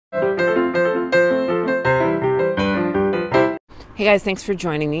Hey guys, thanks for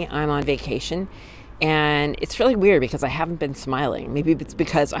joining me. I'm on vacation and it's really weird because I haven't been smiling. Maybe it's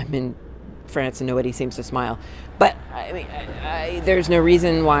because I'm in France and nobody seems to smile. But I mean, there's no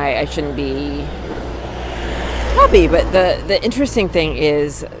reason why I shouldn't be happy. But the interesting thing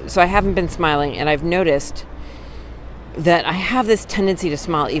is, so I haven't been smiling and I've noticed that I have this tendency to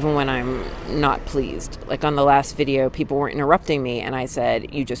smile even when I'm not pleased. Like on the last video, people were interrupting me and I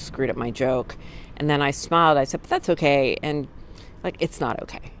said, "You just screwed up my joke." And then I smiled. I said, "But that's okay." And like, it's not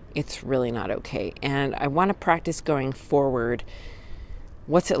okay. It's really not okay. And I want to practice going forward.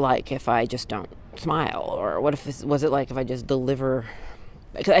 What's it like if I just don't smile? Or was it like if I just deliver?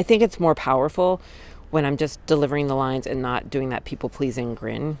 Because I think it's more powerful when I'm just delivering the lines and not doing that people-pleasing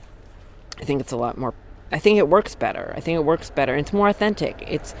grin. I think it's a lot more, I think it works better. It's more authentic.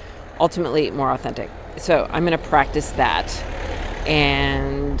 It's ultimately more authentic. So I'm going to practice that.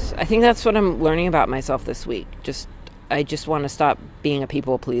 And I think that's what I'm learning about myself this week. I just want to stop being a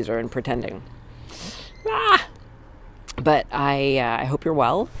people pleaser and pretending. But I hope you're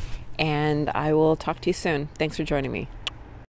well, and I will talk to you soon. Thanks for joining me.